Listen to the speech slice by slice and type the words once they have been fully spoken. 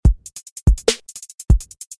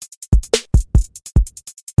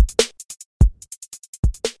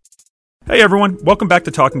Hey everyone, welcome back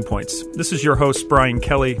to Talking Points. This is your host, Brian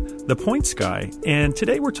Kelly, the Points Guy, and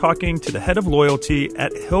today we're talking to the head of loyalty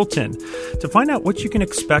at Hilton to find out what you can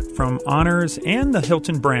expect from Honors and the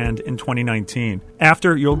Hilton brand in 2019.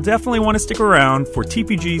 After, you'll definitely want to stick around for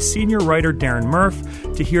TPG senior writer Darren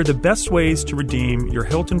Murph to hear the best ways to redeem your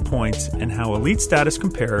Hilton points and how elite status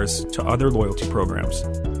compares to other loyalty programs.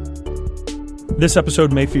 This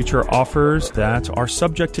episode may feature offers that are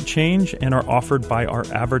subject to change and are offered by our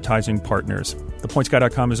advertising partners.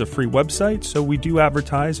 ThePointsGuy.com is a free website, so we do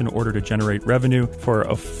advertise in order to generate revenue. For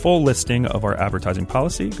a full listing of our advertising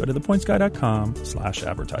policy, go to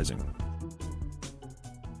ThePointsGuy.com/advertising.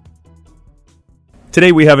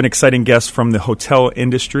 Today we have an exciting guest from the hotel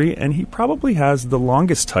industry, and he probably has the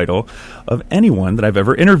longest title of anyone that I've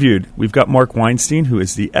ever interviewed. We've got Mark Weinstein, who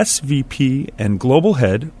is the SVP and Global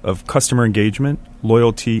Head of Customer Engagement,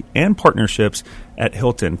 Loyalty, and Partnerships at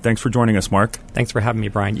Hilton. Thanks for joining us, Mark. Thanks for having me,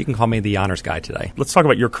 Brian. You can call me the Honors Guy today. Let's talk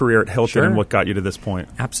about your career at Hilton Sure. and what got you to this point.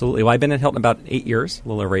 Absolutely. Well, I've been at Hilton about 8 years, a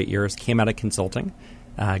little over 8 years, came out of consulting.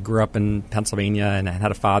 Grew up in Pennsylvania and I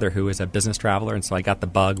had a father who was a business traveler, and so I got the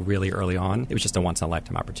bug really early on. It was just a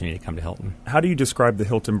once-in-a-lifetime opportunity to come to Hilton. How do you describe the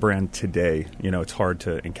Hilton brand today? You know, it's hard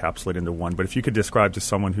to encapsulate into one, but if you could describe to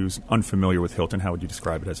someone who's unfamiliar with Hilton, how would you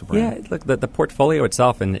describe it as a brand? Yeah, look, the portfolio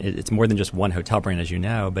itself, and it's more than just one hotel brand, as you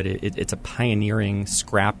know, but it's a pioneering,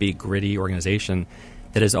 scrappy, gritty organization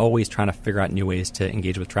that is always trying to figure out new ways to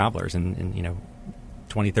engage with travelers. And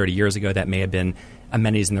 20, 30 years ago, that may have been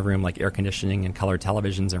amenities in the room like air conditioning and color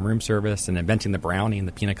televisions and room service and inventing the brownie and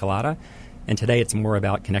the pina colada. And today it's more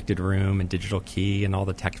about connected room and digital key and all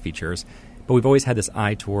the tech features. But we've always had this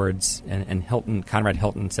eye towards, and Hilton, Conrad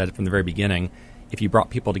Hilton said it from the very beginning, if you brought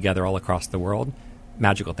people together all across the world,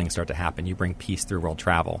 magical things start to happen. You bring peace through world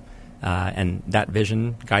travel. And that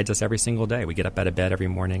vision guides us every single day. We get up out of bed every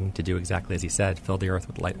morning to do exactly as he said, fill the earth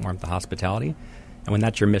with light, warmth, and hospitality. And when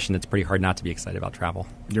that's your mission, it's pretty hard not to be excited about travel.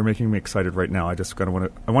 You're making me excited right now. I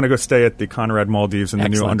want to go stay at the Conrad Maldives and the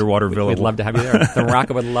new underwater villa. We'd love to have you there. The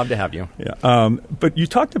Morocco would love to have you. Yeah. But you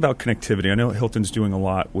talked about connectivity. I know Hilton's doing a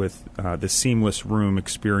lot with the seamless room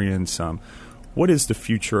experience. What is the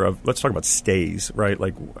future of? Let's talk about stays, right?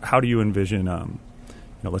 Like, how do you envision?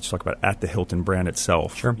 Let's talk about at the Hilton brand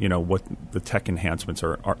itself. Sure. What the tech enhancements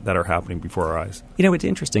are that are happening before our eyes. It's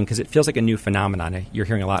interesting because it feels like a new phenomenon. You're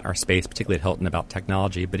hearing a lot in our space, particularly at Hilton, about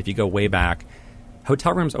technology. But if you go way back,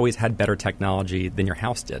 hotel rooms always had better technology than your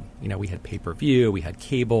house did. We had pay-per-view, we had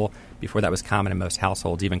cable. Before that was common in most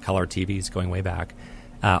households, even color TVs going way back.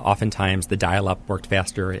 Oftentimes, the dial-up worked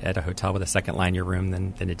faster at a hotel with a second line in your room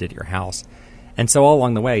than it did at your house. And so all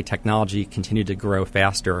along the way, technology continued to grow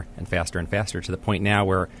faster and faster and faster to the point now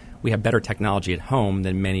where we have better technology at home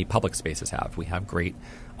than many public spaces have. We have great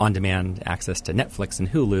on-demand access to Netflix and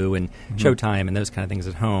Hulu and Showtime and those kind of things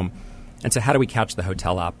at home. And so how do we catch the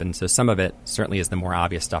hotel up? And so some of it certainly is the more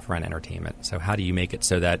obvious stuff around entertainment. So how do you make it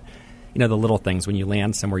so that the little things, when you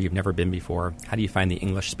land somewhere you've never been before, how do you find the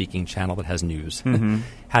English-speaking channel that has news?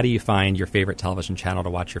 How do you find your favorite television channel to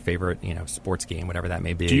watch your favorite, sports game, whatever that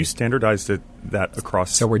may be? Do you standardize that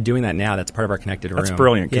across? So we're doing that now. That's part of our connected room. That's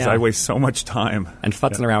brilliant because I waste so much time. And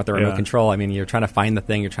futzing around with the remote control. You're trying to find the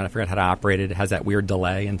thing. You're trying to figure out how to operate it. It has that weird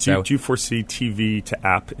delay. And do you foresee TV to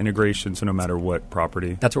app integration, so no matter what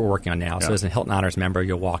property? That's what we're working on now. So as a Hilton Honors member,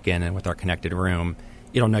 you'll walk in and with our connected room,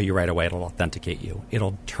 it'll know you right away. It'll authenticate you.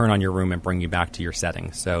 It'll turn on your room and bring you back to your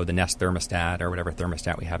settings. So the Nest thermostat or whatever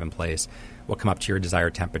thermostat we have in place will come up to your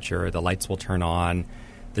desired temperature. The lights will turn on.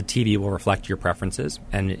 The TV will reflect your preferences.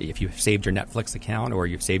 And if you've saved your Netflix account or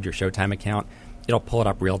you've saved your Showtime account, it'll pull it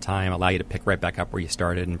up real time, allow you to pick right back up where you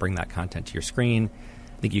started and bring that content to your screen.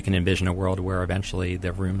 I think you can envision a world where eventually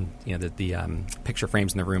the room, the picture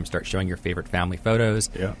frames in the room start showing your favorite family photos.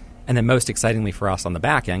 Yeah. And then most excitingly for us on the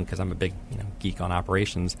back end, because I'm a big geek on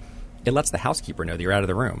operations, it lets the housekeeper know that you're out of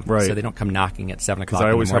the room. Right. So they don't come knocking at 7 o'clock in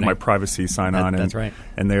the morning. morning. Because I always have my privacy sign on. That's right.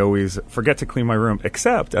 And they always forget to clean my room,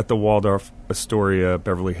 except at the Waldorf Astoria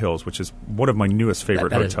Beverly Hills, which is one of my newest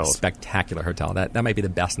favorite hotels. That is a spectacular hotel. That might be the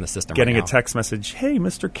best in the system Getting right now. a text message, hey,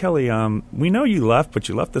 Mr. Kelly, we know you left, but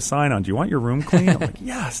you left the sign on. Do you want your room clean? I'm like,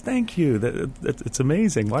 yes, thank you. It's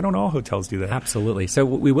amazing. Why don't all hotels do that? Absolutely. So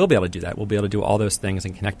we will be able to do that. We'll be able to do all those things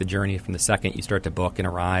and connect the journey from the second you start to book and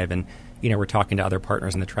arrive. And we're talking to other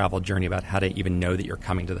partners in the travel journey about how to even know that you're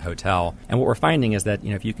coming to the hotel. And what we're finding is that,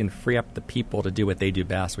 if you can free up the people to do what they do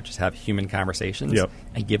best, which is have human conversations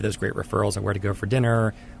and give those great referrals of where to go for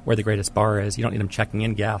dinner, where the greatest bar is. You don't need them checking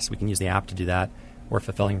in guests. We can use the app to do that, or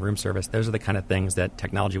fulfilling room service. Those are the kind of things that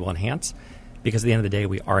technology will enhance. Because at the end of the day,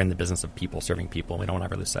 we are in the business of people serving people, and we don't want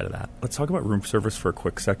to ever lose sight of that. Let's talk about room service for a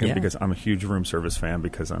quick second, because I'm a huge room service fan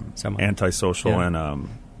because I'm antisocial and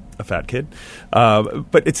a fat kid.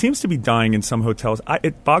 But it seems to be dying in some hotels.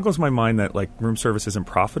 It boggles my mind that like room service isn't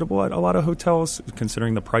profitable at a lot of hotels,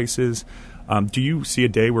 considering the prices. Do you see a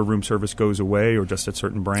day where room service goes away, or just at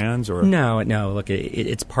certain brands? Or No. Look,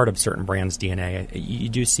 it's part of certain brands' DNA. You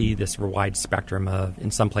do see this wide spectrum of,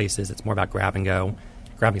 in some places, it's more about grab and go,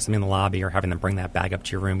 grabbing something in the lobby or having them bring that bag up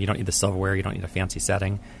to your room. You don't need the silverware. You don't need a fancy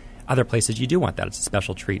setting. Other places, you do want that. It's a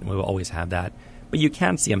special treat, and we will always have that. But you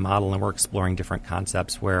can see a model, and we're exploring different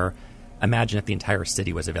concepts where imagine if the entire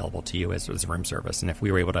city was available to you as room service. And if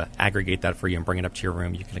we were able to aggregate that for you and bring it up to your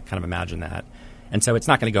room, you can kind of imagine that. And so it's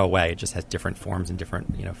not going to go away. It just has different forms and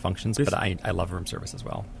different functions. But I love room service as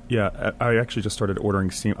well. Yeah, I actually just started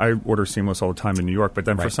ordering I order Seamless all the time in New York. But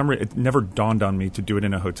then for some reason, it never dawned on me to do it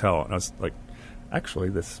in a hotel. And I was like, actually,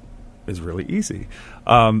 this is really easy.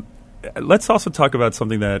 Let's also talk about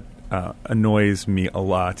something that annoys me a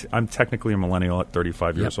lot. I'm technically a millennial at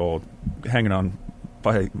 35 years old, hanging on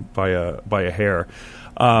by a hair.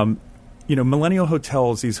 Millennial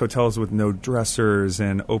hotels, these hotels with no dressers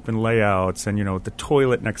and open layouts, and the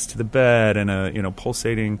toilet next to the bed, and a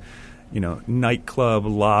pulsating, nightclub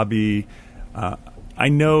lobby.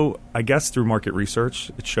 I guess through market research,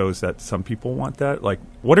 it shows that some people want that. Like,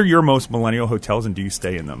 what are your most millennial hotels, and do you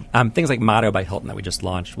stay in them? Things like Motto by Hilton that we just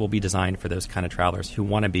launched will be designed for those kind of travelers who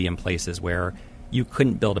want to be in places where you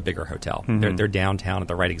couldn't build a bigger hotel. Mm-hmm. They're downtown at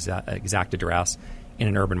the right exact address in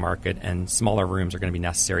an urban market, and smaller rooms are going to be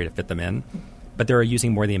necessary to fit them in. But they're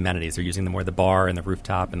using more of the amenities. They're using more of the bar and the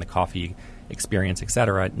rooftop and the coffee experience, et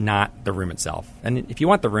cetera, not the room itself. And if you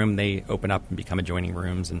want the room, they open up and become adjoining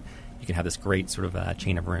rooms, and you can have this great sort of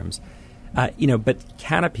chain of rooms. But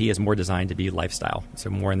Canopy is more designed to be lifestyle, so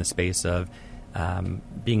more in the space of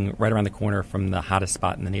being right around the corner from the hottest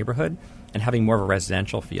spot in the neighborhood and having more of a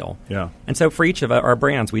residential feel. Yeah. And so for each of our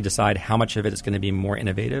brands, we decide how much of it is going to be more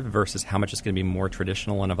innovative versus how much is going to be more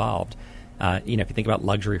traditional and evolved. If you think about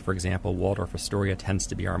luxury, for example, Waldorf Astoria tends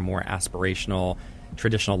to be our more aspirational,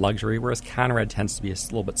 traditional luxury, whereas Conrad tends to be a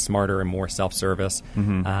little bit smarter and more self-service for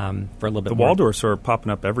a little bit the more. The Waldorfs are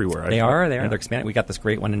popping up everywhere. They are. They're expanding. We got this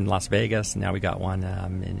great one in Las Vegas, and now we got one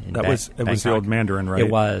in It was the old Mandarin, right? It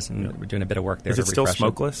was, and we're doing a bit of work there. Is it still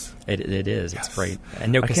smokeless? It is. Yes. It's great.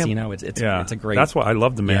 And no casino. It's a great. That's why I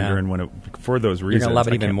love the Mandarin for those reasons. You're going to love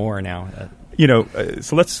it even more now.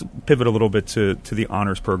 So let's pivot a little bit to the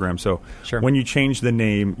honors program. So when you change the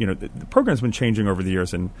name, the program's been changing over the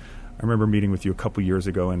years, and I remember meeting with you a couple years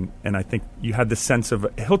ago, and I think you had the sense of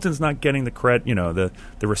Hilton's not getting the credit,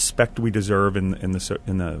 the respect we deserve in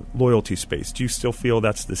the loyalty space. Do you still feel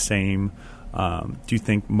that's the same? Do you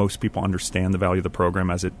think most people understand the value of the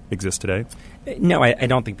program as it exists today? No, I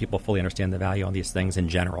don't think people fully understand the value on these things in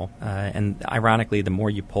general. And ironically, the more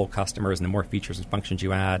you pull customers and the more features and functions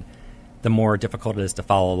you add, the more difficult it is to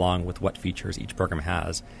follow along with what features each program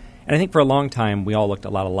has. And I think for a long time, we all looked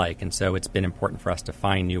a lot alike, and so it's been important for us to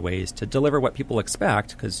find new ways to deliver what people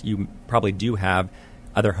expect, because you probably do have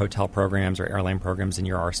other hotel programs or airline programs in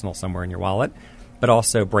your arsenal somewhere in your wallet, but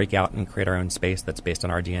also break out and create our own space that's based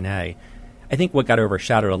on our DNA. I think what got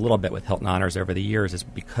overshadowed a little bit with Hilton Honors over the years is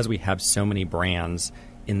because we have so many brands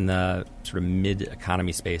in the sort of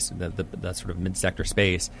mid-economy space, the sort of mid-sector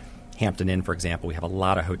space. Hampton Inn, for example, we have a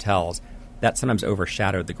lot of hotels. That sometimes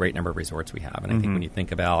overshadowed the great number of resorts we have. And I think when you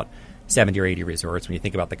think about 70 or 80 resorts, when you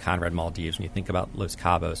think about the Conrad Maldives, when you think about Los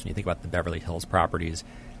Cabos, when you think about the Beverly Hills properties,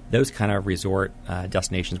 those kind of resort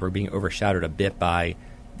destinations were being overshadowed a bit by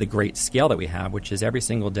the great scale that we have, which is every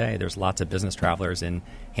single day there's lots of business travelers in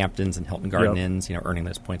Hamptons and Hilton Garden Inns, earning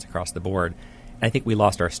those points across the board. And I think we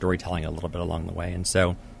lost our storytelling a little bit along the way. And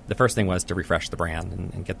so the first thing was to refresh the brand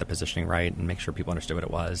and get the positioning right and make sure people understood what it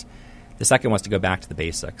was. The second was to go back to the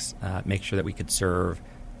basics, make sure that we could serve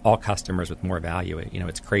all customers with more value.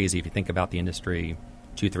 It's crazy if you think about the industry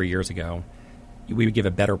 2-3 years ago, we would give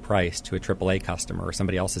a better price to a AAA customer or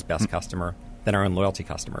somebody else's best customer than our own loyalty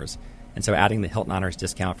customers. And so adding the Hilton Honors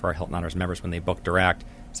discount for our Hilton Honors members when they book direct,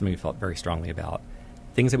 something we felt very strongly about.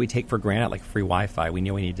 Things that we take for granted, like free Wi-Fi, we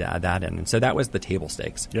knew we needed to add that in. And so that was the table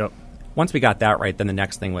stakes. Yep. Once we got that right, then the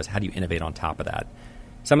next thing was how do you innovate on top of that?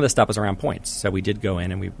 Some of the stuff was around points. So we did go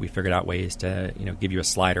in and we figured out ways to give you a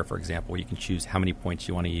slider, for example, where you can choose how many points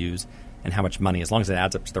you want to use and how much money, as long as it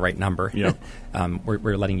adds up to the right number. Yep.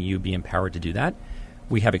 We're letting you be empowered to do that.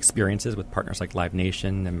 We have experiences with partners like Live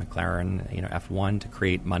Nation and McLaren, F1 to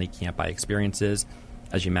create money can't buy experiences.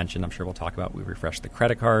 As you mentioned, I'm sure we'll talk about, we refreshed the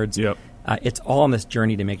credit cards. Yep. It's all on this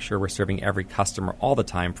journey to make sure we're serving every customer all the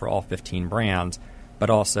time for all 15 brands,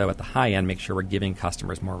 but also at the high end, make sure we're giving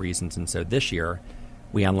customers more reasons. And so this year,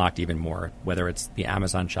 we unlocked even more, whether it's the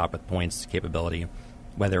Amazon Shop with Points capability,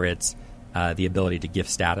 whether it's the ability to gift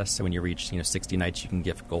status. So when you reach 60 nights, you can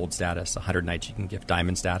gift gold status. 100 nights, you can gift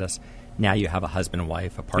diamond status. Now you have a husband and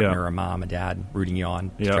wife, a partner, a mom, a dad rooting you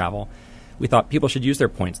on to travel. We thought people should use their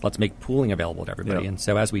points. Let's make pooling available to everybody. And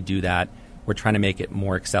so as we do that, we're trying to make it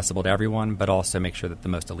more accessible to everyone, but also make sure that the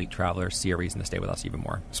most elite travelers see a reason to stay with us even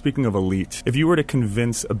more. Speaking of elite, if you were to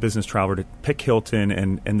convince a business traveler to pick Hilton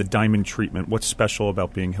and the Diamond treatment, what's special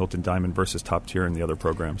about being Hilton Diamond versus top tier in the other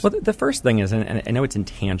programs? Well, the first thing is, and I know it's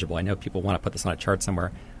intangible, I know people want to put this on a chart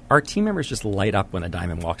somewhere, our team members just light up when a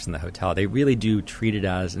Diamond walks in the hotel. They really do treat it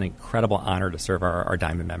as an incredible honor to serve our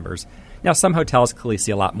Diamond members. Now, some hotels clearly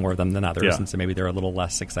see a lot more of them than others, and so maybe they're a little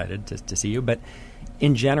less excited to see you. But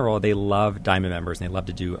in general, they love Diamond members, and they love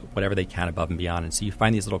to do whatever they can above and beyond. And so you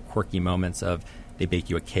find these little quirky moments of they bake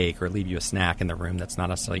you a cake or leave you a snack in the room that's not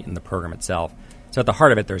necessarily in the program itself. So at the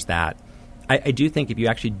heart of it, there's that. I do think if you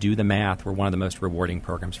actually do the math, we're one of the most rewarding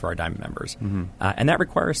programs for our Diamond members. And that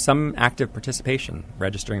requires some active participation,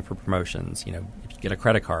 registering for promotions, if you get a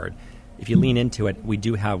credit card. If you lean into it, we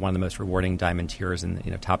do have one of the most rewarding Diamond tiers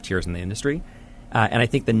and top tiers in the industry. And I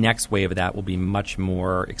think the next wave of that will be much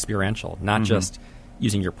more experiential, not just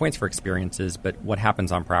using your points for experiences, but what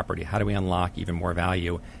happens on property. How do we unlock even more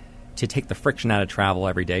value to take the friction out of travel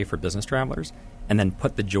every day for business travelers and then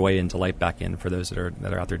put the joy and delight back in for those that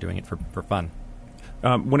are out there doing it for fun?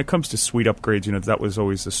 When it comes to suite upgrades, that was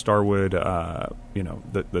always the Starwood,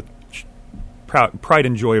 the pride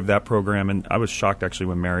and joy of that program. And I was shocked, actually,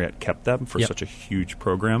 when Marriott kept them for such a huge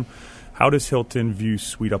program. How does Hilton view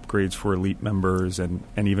suite upgrades for elite members and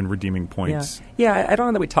even redeeming points? Yeah, I don't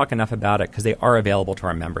know that we talk enough about it because they are available to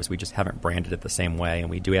our members. We just haven't branded it the same way. And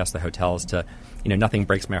we do ask the hotels to, nothing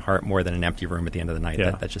breaks my heart more than an empty room at the end of the night.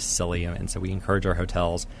 That's just silly. And so we encourage our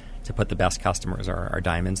hotels to put the best customers, our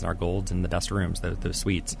diamonds and our golds, in the best rooms, those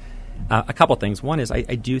suites. A couple things. One is I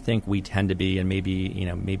do think we tend to be, and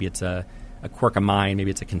maybe it's a quirk of mine,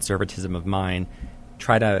 maybe it's a conservatism of mine,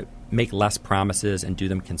 try to make less promises and do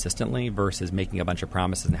them consistently versus making a bunch of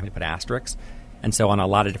promises and having to put asterisks. And so on a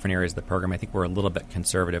lot of different areas of the program, I think we're a little bit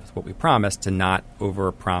conservative with what we promise to not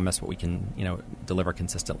over-promise what we can deliver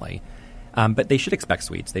consistently. But they should expect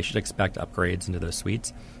suites. They should expect upgrades into those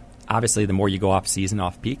suites. Obviously, the more you go off-season,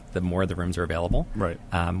 off-peak, the more the rooms are available. Right.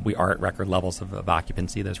 We are at record levels of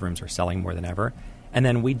occupancy. Those rooms are selling more than ever. And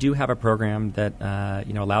then we do have a program that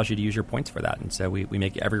allows you to use your points for that. And so we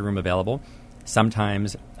make every room available.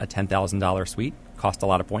 Sometimes a $10,000 suite costs a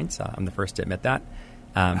lot of points. I'm the first to admit that.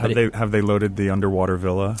 Have they loaded the underwater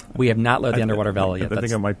villa? We have not loaded the underwater villa yet. I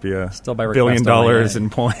think it might be still by $1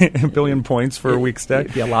 billion in billion points for a week stay.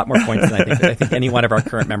 It'd be a lot more points than I think any one of our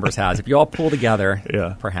current members has. If you all pull together,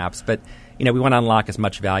 perhaps. But we want to unlock as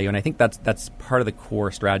much value, and I think that's part of the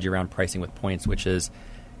core strategy around pricing with points, which is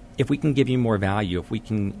if we can give you more value, if we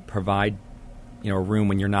can provide a room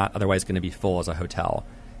when you're not otherwise going to be full as a hotel,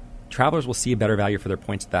 travelers will see a better value for their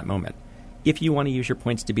points at that moment. If you want to use your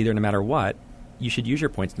points to be there no matter what, you should use your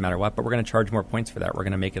points no matter what, but we're going to charge more points for that. We're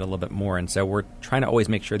going to make it a little bit more. And so we're trying to always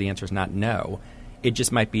make sure the answer is not no. It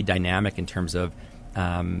just might be dynamic in terms of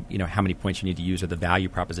how many points you need to use or the value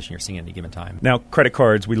proposition you're seeing at any given time. Now, credit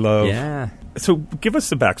cards, we love. Yeah. So give us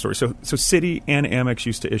the backstory. So Citi and Amex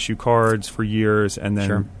used to issue cards for years, and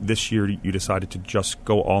then this year you decided to just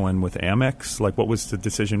go all in with Amex. Like, what was the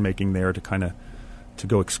decision making there to kind of to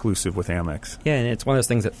go exclusive with Amex? Yeah, and it's one of those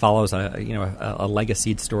things that follows a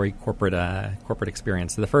legacy story corporate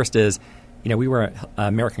experience. So the first is, we were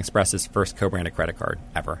American Express's first co-branded credit card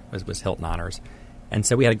ever. Was Hilton Honors. And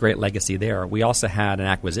so we had a great legacy there. We also had an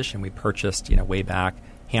acquisition. We purchased, way back,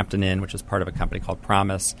 Hampton Inn, which was part of a company called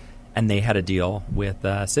Promise, and they had a deal with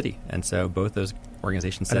Citi. And so both those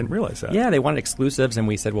organizations said— I didn't realize that. Yeah, they wanted exclusives, and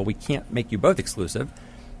we said, well, we can't make you both exclusive.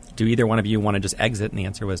 Do either one of you want to just exit? And the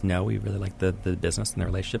answer was no. We really like the business and the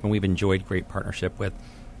relationship, and we've enjoyed great partnership with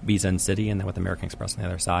Visa and Citi and then with American Express on the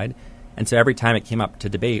other side. And so every time it came up to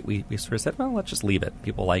debate, we sort of said, well, let's just leave it.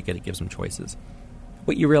 People like it. It gives them choices.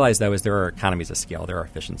 What you realize, though, is there are economies of scale. There are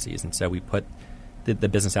efficiencies. And so we put the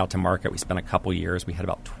business out to market. We spent a couple years. We had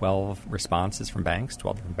about 12 responses from banks,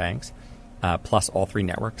 12 different banks, plus all three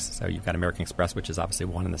networks. So you've got American Express, which is obviously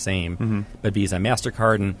one and the same, but Visa and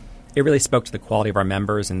MasterCard. And it really spoke to the quality of our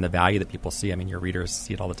members and the value that people see. I mean, your readers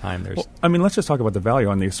see it all the time. Let's just talk about the value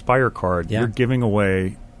on the Aspire card. Yeah. You're giving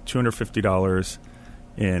away $250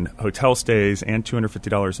 in hotel stays and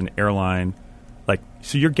 $250 in airline.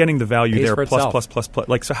 So you're getting the value there plus.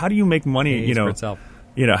 So how do you make money?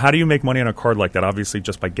 How do you make money on a card like that? Obviously,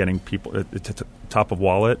 just by getting people to top of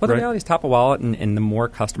wallet. Well, the reality is top of wallet, and the more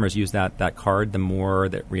customers use that card, the more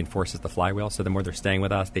that reinforces the flywheel. So the more they're staying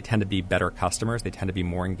with us, they tend to be better customers. They tend to be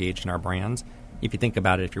more engaged in our brands. If you think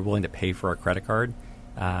about it, if you're willing to pay for a credit card,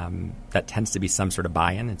 that tends to be some sort of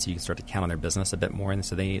buy-in, and so you can start to count on their business a bit more, and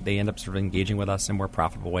so they end up sort of engaging with us in more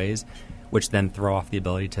profitable ways, which then throw off the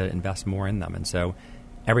ability to invest more in them. And so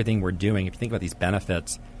everything we're doing, if you think about these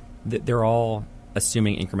benefits, they're all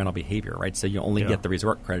assuming incremental behavior, right? So you only get the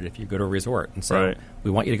resort credit if you go to a resort. And so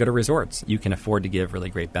we want you to go to resorts. You can afford to give really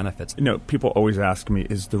great benefits. People always ask me,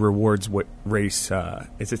 is the rewards race,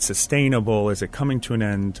 is it sustainable? Is it coming to an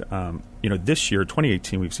end? This year,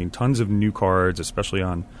 2018, we've seen tons of new cards, especially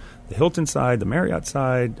on the Hilton side, the Marriott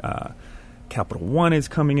side. Capital One is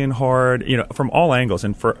coming in hard, from all angles.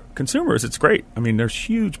 And for consumers, it's great. I mean, there's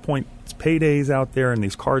huge points paydays out there and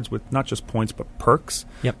these cards with not just points but perks.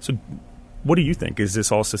 Yep. So what do you think? Is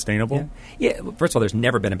this all sustainable? Yeah. First of all, there's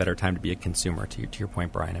never been a better time to be a consumer. To your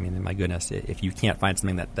point, Brian. I mean, my goodness, if you can't find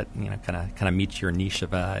something that kind of meets your niche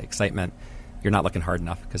of excitement, you're not looking hard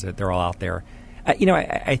enough because they're all out there.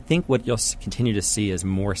 I think what you'll continue to see is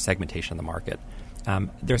more segmentation in the market.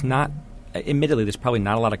 Admittedly, there's probably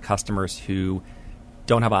not a lot of customers who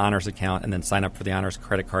don't have an Honors account and then sign up for the Honors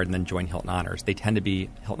credit card and then join Hilton Honors. They tend to be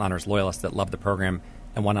Hilton Honors loyalists that love the program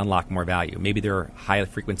and want to unlock more value. Maybe they're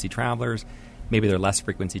high-frequency travelers. Maybe they're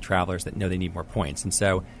less-frequency travelers that know they need more points. And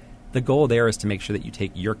so the goal there is to make sure that you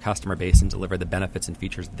take your customer base and deliver the benefits and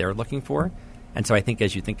features they're looking for. And so I think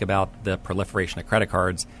as you think about the proliferation of credit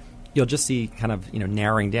cards, you'll just see kind of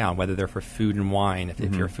narrowing down whether they're for food and wine if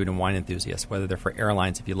you're a food and wine enthusiast, whether they're for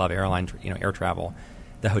airlines if you love airline air travel,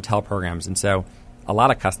 the hotel programs. And so a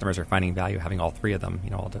lot of customers are finding value having all three of them,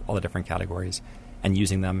 all the different categories, and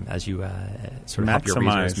using them as you sort of help your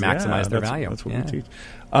readers maximize their value. That's what we teach.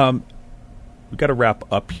 We've got to wrap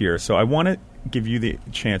up here. So I want to give you the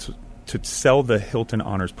chance to sell the Hilton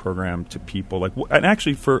Honors program to people. And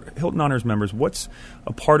actually, for Hilton Honors members, what's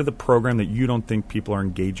a part of the program that you don't think people are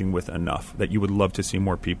engaging with enough that you would love to see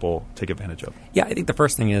more people take advantage of? Yeah, I think the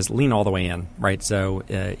first thing is lean all the way in, right? So,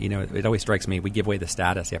 it always strikes me, we give away the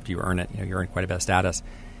status after you earn it. You earn quite a bit of status.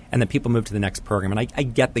 And then people move to the next program. And I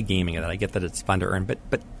get the gaming of that. I get that it's fun to earn.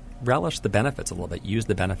 But relish the benefits a little bit. Use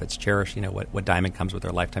the benefits. Cherish, what Diamond comes with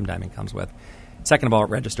or Lifetime Diamond comes with. Second of all,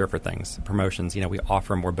 register for things, promotions. We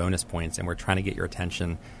offer more bonus points, and we're trying to get your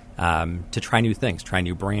attention to try new things, try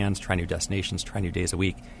new brands, try new destinations, try new days a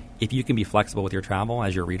week. If you can be flexible with your travel,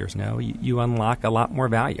 as your readers know, you unlock a lot more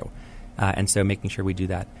value. And so making sure we do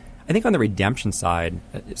that. I think on the redemption side,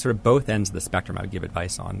 sort of both ends of the spectrum I would give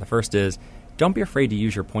advice on. The first is don't be afraid to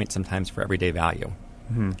use your points sometimes for everyday value.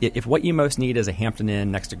 Mm-hmm. If what you most need is a Hampton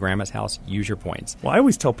Inn next to Grandma's house, use your points. Well, I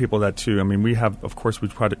always tell people that too. I mean, we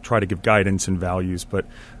try to give guidance and values, but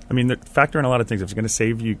I mean, factor in a lot of things. If it's going to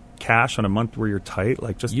save you cash on a month where you're tight,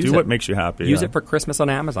 just do what makes you happy. Use it for Christmas on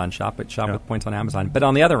Amazon. Shop with points on Amazon. But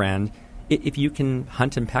on the other end, if you can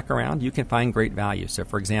hunt and peck around, you can find great value. So,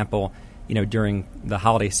 for example, during the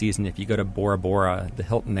holiday season, if you go to Bora Bora, the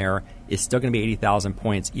Hilton there is still going to be 80,000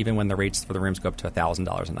 points, even when the rates for the rooms go up to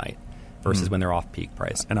 $1,000 a night. Versus when they're off peak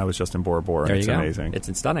price. And I was just in Bora Bora. There and it's you go. Amazing.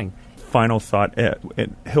 It's stunning. Final thought, at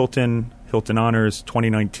Hilton Honors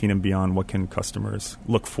 2019 and beyond, what can customers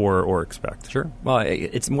look for or expect? Sure. Well,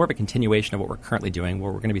 it's more of a continuation of what we're currently doing,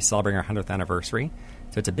 where we're going to be celebrating our 100th anniversary.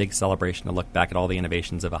 So it's a big celebration to look back at all the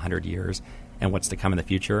innovations of 100 years and what's to come in the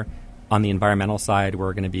future. On the environmental side,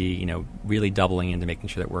 we're going to be really doubling into making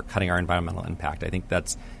sure that we're cutting our environmental impact. I think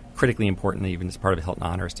that's critically important, even as part of Hilton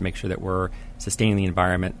Honors, to make sure that we're sustaining the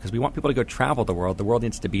environment because we want people to go travel the world. The world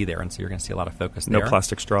needs to be there, and so you're going to see a lot of focus there. No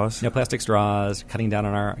plastic straws? No plastic straws, cutting down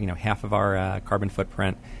on our half of our carbon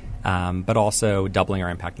footprint, but also doubling our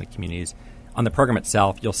impact in the communities. On the program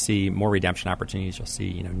itself, you'll see more redemption opportunities. You'll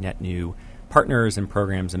see net new partners and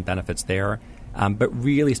programs and benefits there, but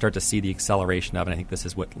really start to see the acceleration of, and I think this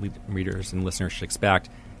is what readers and listeners should expect,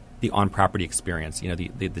 the on-property experience.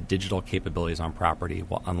 The digital capabilities on property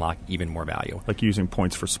will unlock even more value. Like using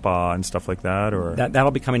points for spa and stuff like that? Or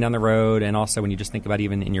That'll be coming down the road. And also when you just think about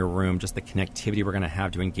even in your room, just the connectivity we're going to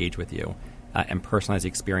have to engage with you and personalize the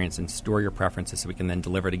experience and store your preferences so we can then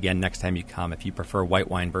deliver it again next time you come. If you prefer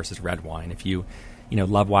white wine versus red wine, if you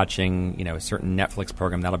love watching a certain Netflix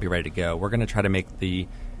program, that'll be ready to go. We're going to try to make the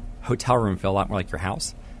hotel room feel a lot more like your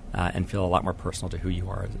house. And feel a lot more personal to who you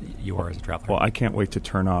are as a traveler. Well, I can't wait to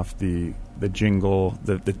turn off the jingle,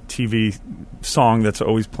 the TV song that's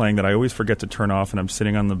always playing that I always forget to turn off, and I'm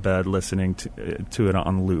sitting on the bed listening to it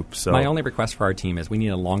on loop. So my only request for our team is we need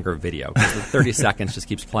a longer video because the 30 seconds just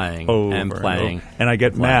keeps playing and playing. And I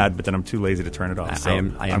get mad, but then I'm too lazy to turn it off. So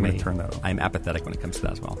I'm going to turn that off. I'm apathetic when it comes to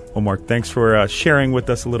that as well. Well, Mark, thanks for sharing with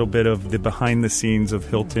us a little bit of the behind the scenes of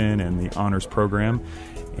Hilton and the Honors program.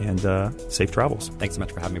 And safe travels. Thanks so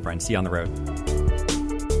much for having me, Brian. See you on the road.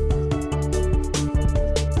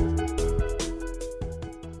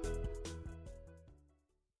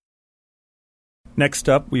 Next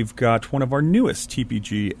up, we've got one of our newest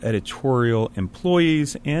TPG editorial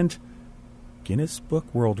employees and Guinness Book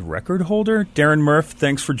World Record holder, Darren Murph.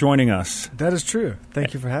 Thanks for joining us. That is true.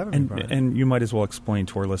 Thank you for having me, Brian. And you might as well explain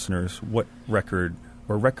to our listeners what record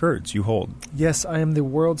or records you hold. Yes, I am the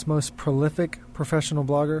world's most prolific professional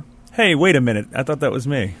blogger. Hey, wait a minute. I thought that was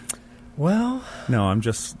me. Well, no, I'm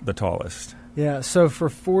just the tallest. Yeah, so for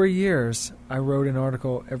 4 years, I wrote an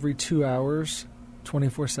article every 2 hours,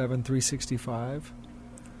 24/7, 365.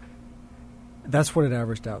 That's what it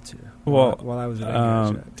averaged out to. Well, while I was at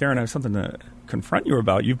Engadget. Darren, I have something to confront you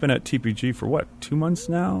about. You've been at TPG for what, 2 months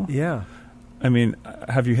now? Yeah. I mean,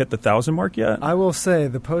 have you hit the 1,000 mark yet? I will say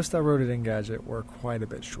the posts I wrote at Engadget were quite a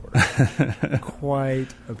bit shorter.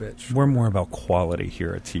 Quite a bit shorter. We're more about quality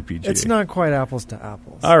here at TPG. It's not quite apples to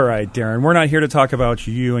apples. All right, Darren. We're not here to talk about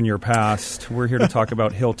you and your past. We're here to talk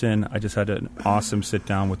about Hilton. I just had an awesome sit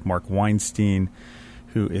down with Mark Weinstein,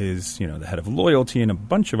 who is, the head of loyalty and a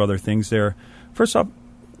bunch of other things there. First off,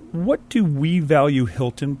 what do we value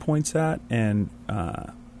Hilton points at, and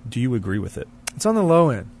do you agree with it? It's on the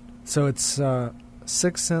low end. So it's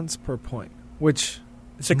 6 cents per point, which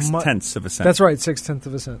is 6/10 of a cent. That's right, 6/10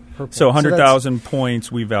 of a cent per point. So 100,000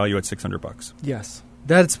 points we value at $600. Yes,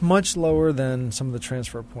 that's much lower than some of the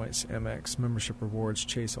transfer points, Amex membership rewards,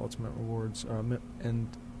 Chase Ultimate Rewards, and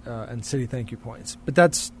Citi Thank You points. But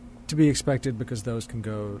that's to be expected because those can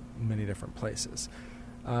go many different places.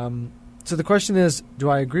 So the question is,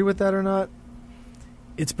 do I agree with that or not?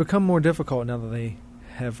 It's become more difficult now that they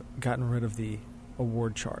have gotten rid of the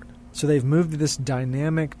award chart. So they've moved to this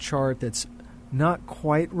dynamic chart that's not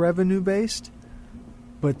quite revenue-based,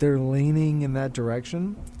 but they're leaning in that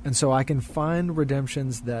direction. And so I can find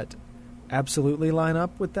redemptions that absolutely line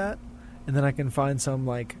up with that, and then I can find some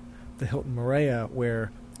like the Hilton Moorea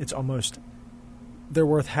where it's almost they're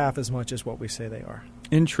worth half as much as what we say they are.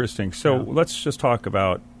 Interesting. So let's just talk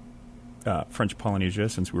about French Polynesia,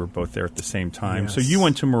 since we were both there at the same time. Yes. So you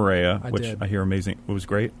went to Moorea, which did. I hear amazing. It was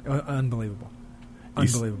great. Unbelievable.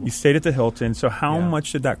 Unbelievable. You stayed at the Hilton. So how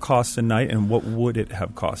much did that cost a night, and what would it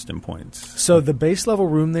have cost in points? So the base level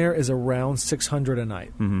room there is around $600 a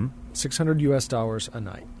night. Mm-hmm. $600 US a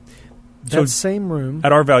night. That same room.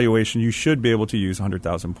 At our valuation, you should be able to use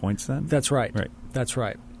 100,000 points then? That's right. Right. That's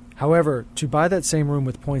right. However, to buy that same room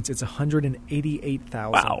with points, it's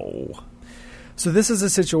 $188,000. Wow. So this is a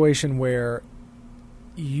situation where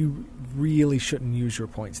you really shouldn't use your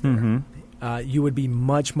points there. Mm-hmm. You would be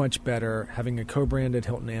much, much better having a co-branded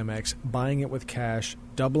Hilton Amex, buying it with cash,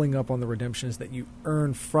 doubling up on the redemptions that you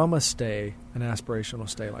earn from a stay, an aspirational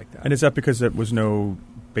stay like that. And is that because there was no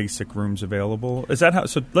basic rooms available? Is that how?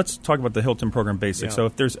 So let's talk about the Hilton program basic. Yeah. So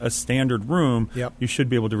if there's a standard room, you should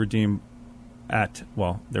be able to redeem at,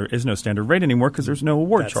 there is no standard rate anymore because there's no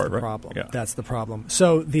award chart, right? That's the problem. Yeah. That's the problem.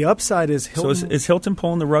 So the upside is Hilton. So is Hilton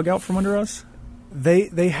pulling the rug out from under us?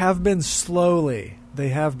 They have been slowly. They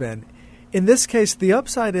have been. In this case, the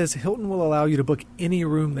upside is Hilton will allow you to book any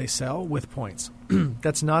room they sell with points.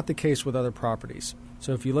 That's not the case with other properties.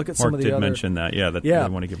 So if you look at some of the other... Mark did mention that, that they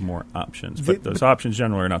want to give more options. But those options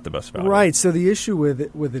generally are not the best value. Right. So the issue with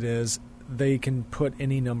it is they can put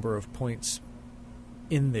any number of points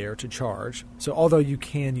in there to charge. So although you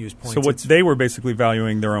can use points... So what they were basically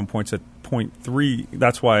valuing their own points at 0.3.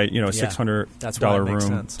 That's why, a $600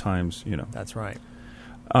 room times, That's right.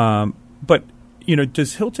 But...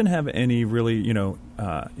 does Hilton have any really,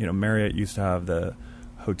 Marriott used to have the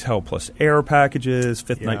hotel plus air packages,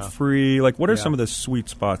 fifth night free. Like, what are some of the sweet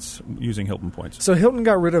spots using Hilton points? So Hilton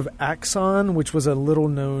got rid of Axon, which was a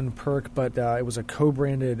little-known perk, but it was a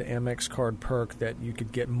co-branded Amex card perk that you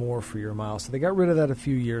could get more for your miles. So they got rid of that a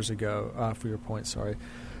few years ago, for your points, sorry.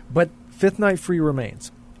 But fifth night free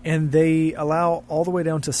remains. And they allow all the way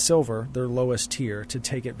down to silver, their lowest tier, to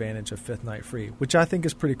take advantage of fifth night free, which I think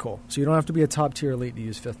is pretty cool. So you don't have to be a top tier elite to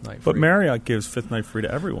use fifth night free. But Marriott gives fifth night free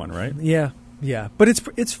to everyone, right? Yeah. But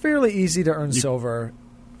it's fairly easy to earn silver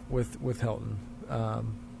with Hilton.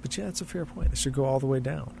 But it's a fair point. It should go all the way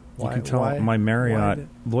down. You can tell my Marriott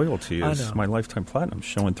loyalty is my lifetime platinum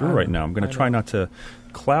showing through right now. I'm going to try not to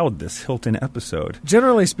cloud this Hilton episode.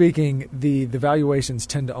 Generally speaking, the valuations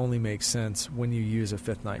tend to only make sense when you use a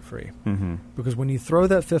fifth night free. Mm-hmm. Because when you throw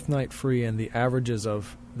that fifth night free in, the averages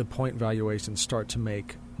of the point valuations start to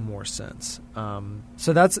make more sense.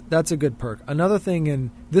 So that's a good perk. Another thing,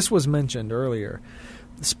 and this was mentioned earlier,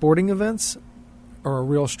 sporting events are a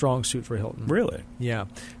real strong suit for Hilton. Really? Yeah.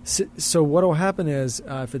 So what will happen is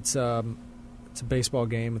if it's a baseball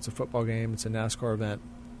game, it's a football game, it's a NASCAR event,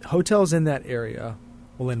 hotels in that area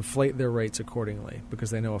will inflate their rates accordingly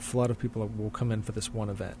because they know a flood of people will come in for this one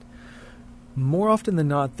event. More often than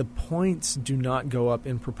not, the points do not go up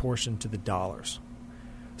in proportion to the dollars.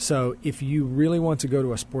 So if you really want to go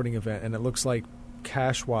to a sporting event and it looks like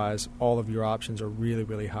cash-wise all of your options are really,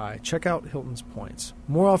 really high, check out Hilton's points.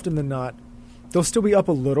 More often than not, they'll still be up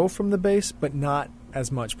a little from the base, but not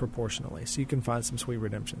as much proportionally. So you can find some sweet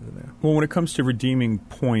redemptions in there. Well, when it comes to redeeming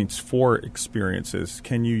points for experiences,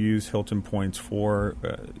 can you use Hilton points for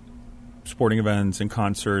sporting events and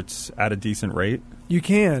concerts at a decent rate? You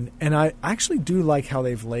can, and I actually do like how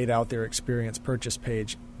they've laid out their experience purchase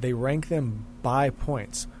page. They rank them by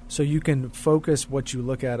points, so you can focus what you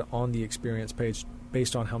look at on the experience page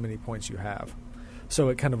based on how many points you have. So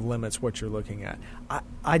it kind of limits what you're looking at.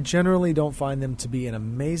 I generally don't find them to be an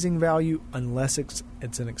amazing value unless it's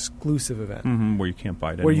an exclusive event. Mm-hmm, where you can't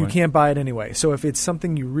buy it anyway. Where you can't buy it anyway. So if it's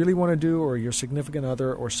something you really want to do or your significant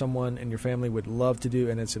other or someone in your family would love to do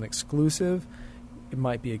and it's an exclusive, it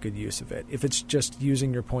might be a good use of it. If it's just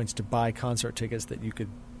using your points to buy concert tickets that you could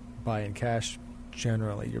buy in cash,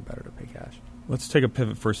 generally you're better to pay cash. Let's take a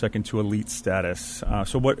pivot for a second to elite status.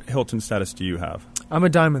 So what Hilton status do you have? I'm a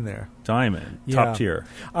diamond there. Diamond, Yeah. top tier.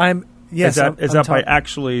 Yes. Is that by top.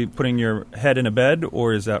 actually putting your head in a bed,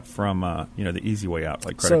 or is that from the easy way out,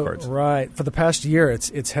 like credit cards? Right. For the past year,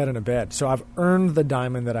 it's head in a bed. So I've earned the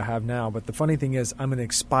diamond that I have now. But the funny thing is, I'm an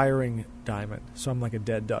expiring diamond. So I'm like a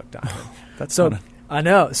dead duck diamond. That's so kinda... I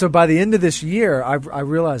know. So by the end of this year, I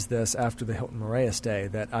realized this after the Hilton Morea stay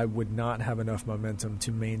that I would not have enough momentum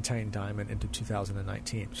to maintain diamond into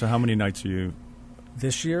 2019. So how many nights are you?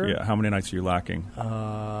 This year? Yeah. How many nights are you lacking?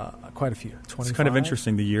 Quite a few. 25? It's kind of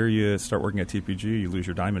interesting. The year you start working at TPG, you lose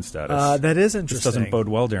your diamond status. That is interesting. This doesn't bode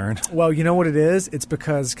well, Darren. Well, you know what it is? It's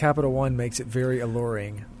because Capital One makes it very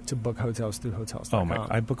alluring to book hotels through Hotels.com. Oh my!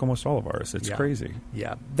 I book almost all of ours. It's crazy.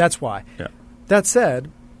 Yeah, that's why. Yeah. That said,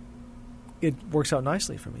 it works out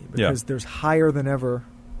nicely for me because there's higher than ever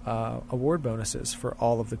award bonuses for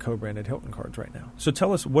all of the co-branded Hilton cards right now. So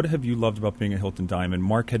tell us, what have you loved about being a Hilton Diamond?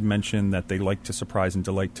 Mark had mentioned that they like to surprise and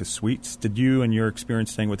delight to suites. Did you, in your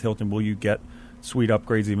experience staying with Hilton, will you get suite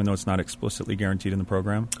upgrades even though it's not explicitly guaranteed in the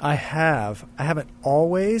program? I have. I haven't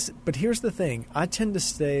always, but here's the thing. I tend to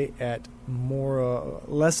stay at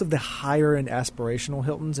less of the higher-end aspirational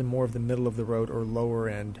Hiltons and more of the middle-of-the-road or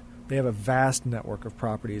lower-end. They have a vast network of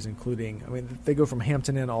properties, including, they go from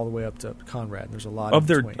Hampton Inn all the way up to Conrad. There's a lot of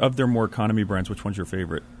in between. Of their more economy brands, which one's your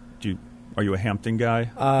favorite? Are you a Hampton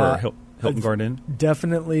guy or Hilton Garden Inn?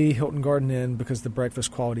 Definitely Hilton Garden Inn because the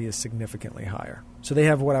breakfast quality is significantly higher. So they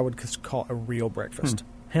have what I would call a real breakfast.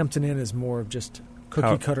 Hampton Inn is more of just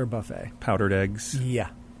cookie-cutter buffet. Powdered eggs.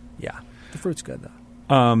 Yeah. The fruit's good,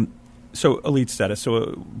 though. So elite status.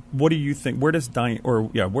 So what do you think? Where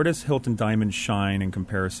does Hilton Diamond shine in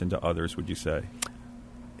comparison to others, would you say?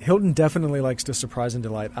 Hilton definitely likes to surprise and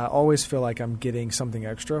delight. I always feel like I'm getting something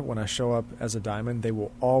extra when I show up as a diamond. They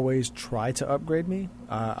will always try to upgrade me.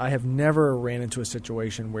 I have never ran into a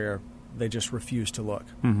situation where they just refuse to look.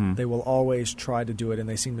 Mm-hmm. They will always try to do it, and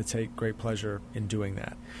they seem to take great pleasure in doing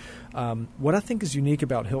that. What I think is unique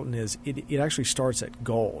about Hilton is it actually starts at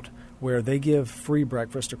Gold, where they give free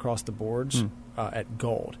breakfast across the boards at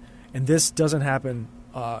Gold. And this doesn't happen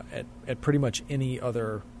at pretty much any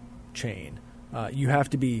other chain. You have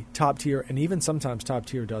to be top tier, and even sometimes top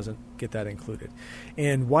tier doesn't get that included.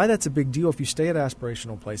 And why that's a big deal, if you stay at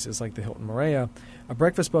aspirational places like the Hilton Morea, a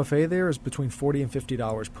breakfast buffet there is between $40 and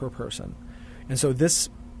 $50 per person. And so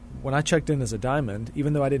when I checked in as a diamond,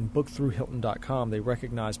 even though I didn't book through Hilton.com, they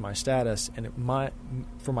recognized my status, and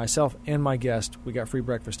for myself and my guest, we got free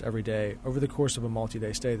breakfast every day. Over the course of a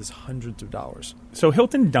multi-day stay, that's hundreds of dollars. So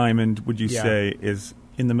Hilton Diamond, would you say, is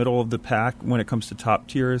in the middle of the pack when it comes to top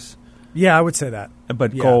tiers? Yeah, I would say that.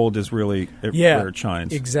 But Gold is really where it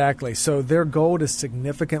shines. Exactly. So their Gold is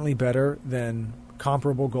significantly better than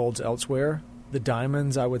comparable Golds elsewhere. The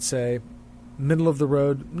Diamonds, I would say, middle of the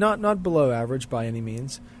road, not below average by any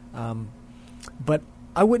means. But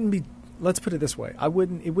I wouldn't be, let's put it this way, it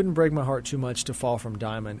wouldn't break my heart too much to fall from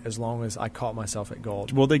Diamond as long as I caught myself at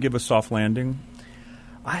Gold. Will they give a soft landing?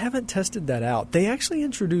 I haven't tested that out. They actually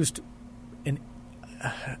introduced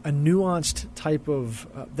a nuanced type of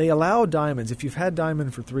they allow diamonds. If you've had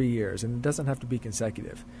diamond for 3 years, and it doesn't have to be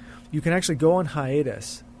consecutive, you can actually go on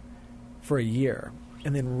hiatus for a year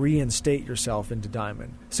and then reinstate yourself into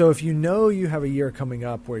diamond. So if you know you have a year coming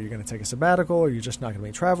up where you're going to take a sabbatical or you're just not going to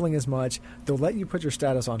be traveling as much, they'll let you put your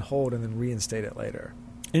status on hold and then reinstate it later.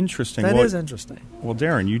 Interesting. That is interesting. Well,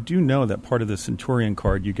 Darren, you do know that part of the Centurion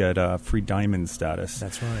card, you get free diamond status.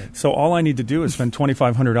 That's right. So all I need to do is spend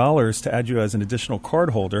 $2,500 to add you as an additional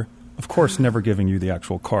card holder. Of course, never giving you the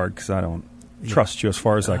actual card because I don't trust you as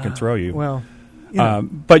far as I can throw you. Well,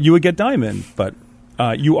 but you would get diamond. But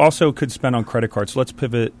you also could spend on credit cards. So let's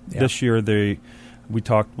pivot. This year, the We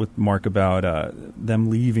talked with Mark about them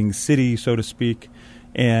leaving city, so to speak,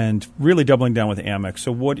 and really doubling down with Amex.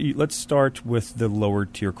 So let's start with the lower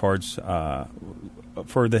tier cards.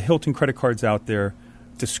 For the Hilton credit cards out there,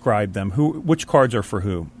 describe them. Which cards are for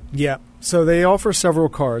who? Yeah. So they offer several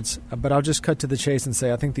cards, but I'll just cut to the chase and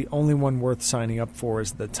say I think the only one worth signing up for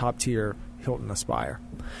is the top tier Hilton Aspire.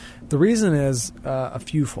 The reason is a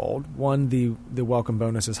fewfold. One, the welcome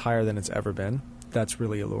bonus is higher than it's ever been. That's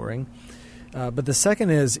really alluring. But the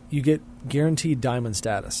second is you get guaranteed diamond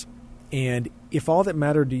status. And if all that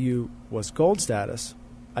mattered to you was gold status,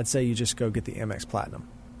 I'd say you just go get the Amex Platinum.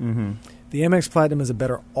 Mm-hmm. The Amex Platinum is a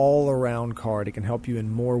better all-around card. It can help you in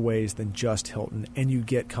more ways than just Hilton, and you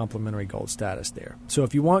get complimentary gold status there. So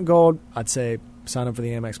if you want gold, I'd say sign up for the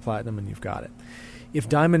Amex Platinum and you've got it. If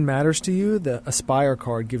diamond matters to you, the Aspire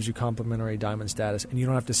card gives you complimentary diamond status, and you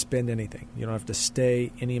don't have to spend anything. You don't have to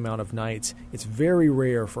stay any amount of nights. It's very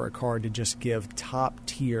rare for a card to just give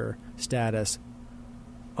top-tier status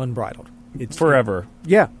unbridled. It's forever.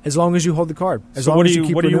 Yeah, as long as you hold the card. So what are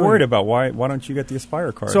you worried about? Why don't you get the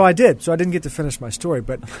Aspire card? So I did. So I didn't get to finish my story.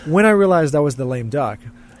 But when I realized I was the lame duck,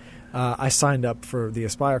 I signed up for the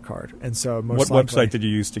Aspire card. And so what website did you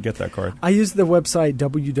use to get that card? I used the website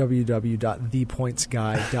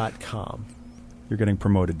www.thepointsguy.com. You're getting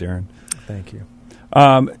promoted, Darren. Thank you.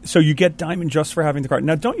 So you get Diamond just for having the card.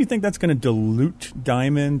 Now, don't you think that's going to dilute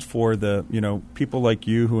Diamond for the people like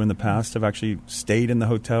you who in the past have actually stayed in the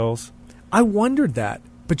hotels? I wondered that.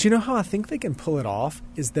 But you know how I think they can pull it off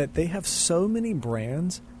is that they have so many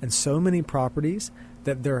brands and so many properties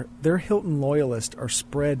that their Hilton loyalists are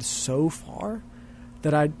spread so far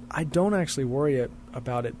that I don't actually worry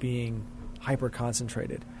about it being hyper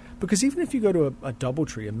concentrated. Because even if you go to a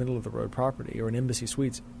DoubleTree, a middle of the road property, or an Embassy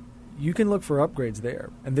Suites, you can look for upgrades there.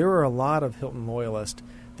 And there are a lot of Hilton loyalists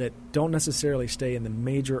that don't necessarily stay in the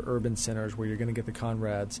major urban centers where you're going to get the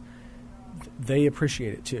Conrads. They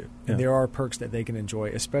appreciate it too. And there are perks that they can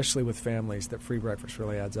enjoy, especially with families, that free breakfast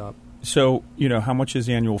really adds up. So, how much is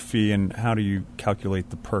the annual fee and how do you calculate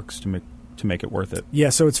the perks to make it worth it? Yeah,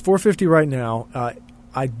 so it's $450 right now.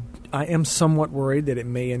 I am somewhat worried that it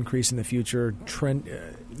may increase in the future. Don't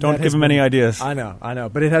give them any ideas. I know,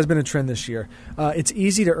 but it has been a trend this year. It's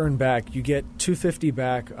easy to earn back. You get $250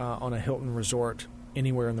 back on a Hilton resort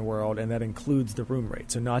anywhere in the world, and that includes the room rate,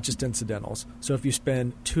 so not just incidentals. So if you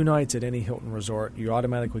spend 2 nights at any Hilton resort, you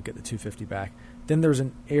automatically get the $250 back. Then there's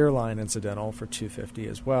an airline incidental for $250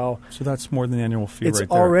 as well. So that's more than the annual fee it's right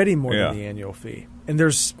there. It's already more than the annual fee. And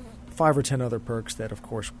there's 5 or 10 other perks that, of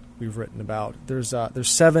course, we've written about. There's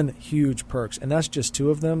 7 huge perks, and that's just 2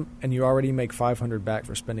 of them, and you already make $500 back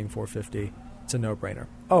for spending $450. It's a no-brainer.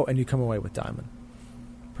 Oh, and you come away with Diamond.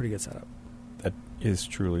 Pretty good setup. That is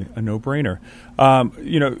truly a no-brainer. A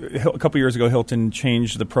couple years ago, Hilton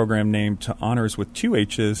changed the program name to Honors with 2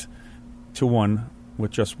 H's to one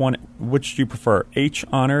with just one. Which do you prefer, H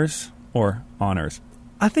Honors or Honors?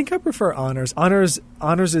 I think I prefer Honors. Honors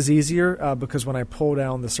is easier because when I pull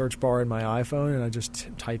down the search bar in my iPhone and I just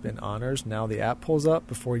type in Honors, now the app pulls up.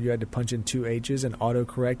 Before you had to punch in 2 H's and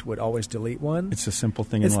autocorrect would always delete one. It's a simple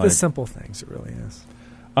thing in life. It's the simple things, it really is.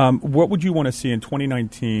 What would you want to see in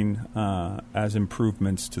 2019 as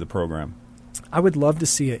improvements to the program? I would love to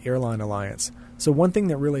see an airline alliance. So one thing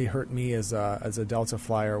that really hurt me as a Delta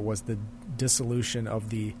flyer was the dissolution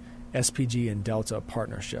of the SPG and Delta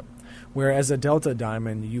partnership. Where as a Delta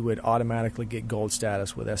Diamond, you would automatically get gold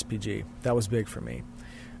status with SPG. That was big for me.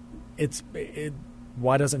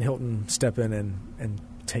 Why doesn't Hilton step in and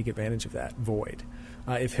take advantage of that void?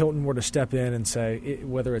 If Hilton were to step in and say,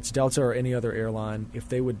 whether it's Delta or any other airline, if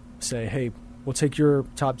they would say, hey, we'll take your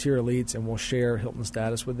top-tier elites and we'll share Hilton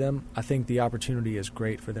status with them, I think the opportunity is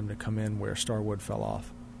great for them to come in where Starwood fell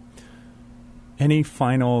off. Any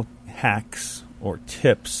final hacks or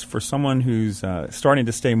tips for someone who's starting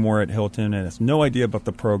to stay more at Hilton and has no idea about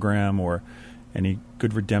the program, or any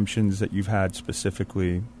good redemptions that you've had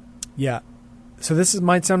specifically? Yeah. So this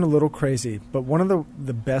might sound a little crazy, but one of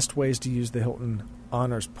the best ways to use the Hilton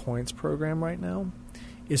Honors Points program right now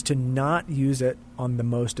is to not use it on the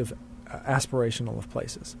most aspirational of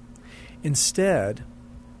places. Instead,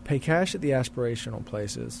 pay cash at the aspirational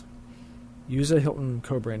places, use a Hilton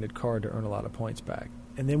co-branded card to earn a lot of points back.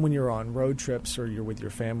 And then when you're on road trips or you're with your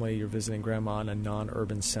family, you're visiting grandma in a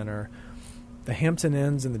non-urban center, the Hampton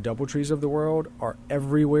Inns and the DoubleTrees of the world are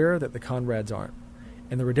everywhere that the Conrads aren't.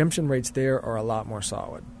 And the redemption rates there are a lot more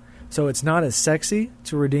solid. So it's not as sexy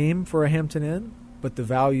to redeem for a Hampton Inn, but the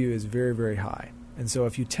value is very, very high. And so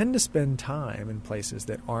if you tend to spend time in places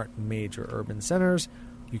that aren't major urban centers,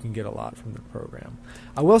 you can get a lot from the program.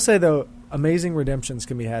 I will say, though, amazing redemptions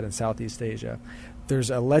can be had in Southeast Asia. There's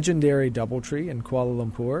a legendary DoubleTree in Kuala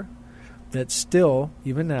Lumpur that still,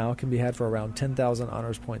 even now, can be had for around 10,000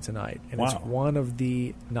 honors points a night. And It's one of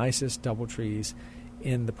the nicest DoubleTrees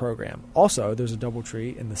in the program. Also, there's a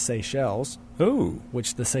DoubleTree in the Seychelles. Ooh.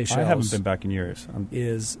 Which the Seychelles I haven't been back in years.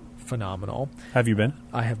 Is phenomenal. Have you been?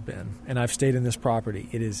 I have been. And I've stayed in this property.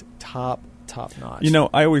 It is top notch.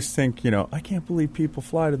 I always think, I can't believe people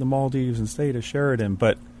fly to the Maldives and stay to Sheraton,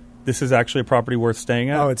 but this is actually a property worth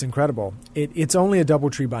staying at? Oh, it's incredible. It's only a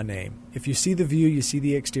DoubleTree by name. If you see the view, you see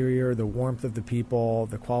the exterior, the warmth of the people,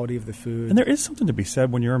 the quality of the food. And there is something to be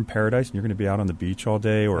said when you're in paradise and you're going to be out on the beach all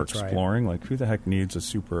day or That's exploring. right. Like, who the heck needs a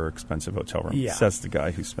super expensive hotel room? Yeah. Says the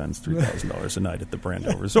guy who spends $3,000 a night at the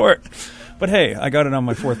Brando Resort. But hey, I got it on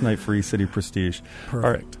my fourth night free City Prestige. Perfect.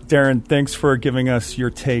 All right, Darren, thanks for giving us your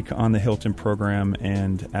take on the Hilton program.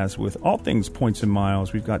 And as with all things points and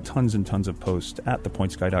miles, we've got tons and tons of posts at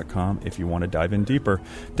thepointsguy.com if you want to dive in deeper.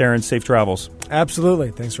 Darren, safe travels.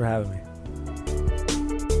 Absolutely. Thanks for having me.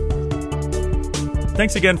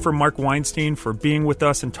 Thanks again for Mark Weinstein for being with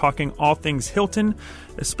us and talking all things Hilton,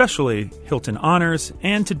 especially Hilton Honors,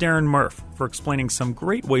 and to Darren Murph for explaining some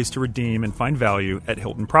great ways to redeem and find value at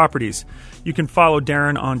Hilton properties. You can follow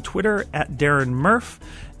Darren on Twitter at Darren Murph,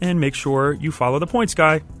 and make sure you follow The Points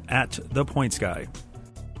Guy at The Points Guy.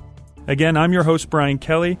 Again, I'm your host, Brian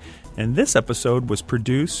Kelly, and this episode was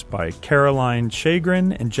produced by Caroline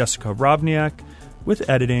Chagrin and Jessica Rovniak, with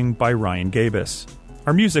editing by Ryan Gabus.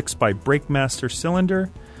 Our music's by Breakmaster Cylinder,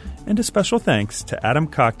 and a special thanks to Adam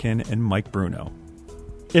Kotkin and Mike Bruno.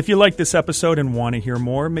 If you like this episode and want to hear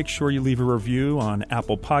more, make sure you leave a review on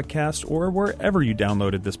Apple Podcasts or wherever you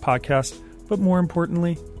downloaded this podcast. But more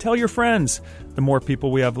importantly, tell your friends. The more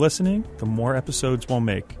people we have listening, the more episodes we'll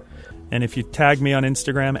make. And if you tag me on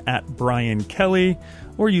Instagram at Brian Kelly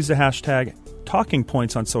or use the hashtag Talking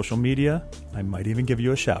Points on social media, I might even give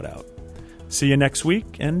you a shout out. See you next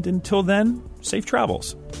week, and until then, safe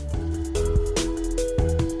travels.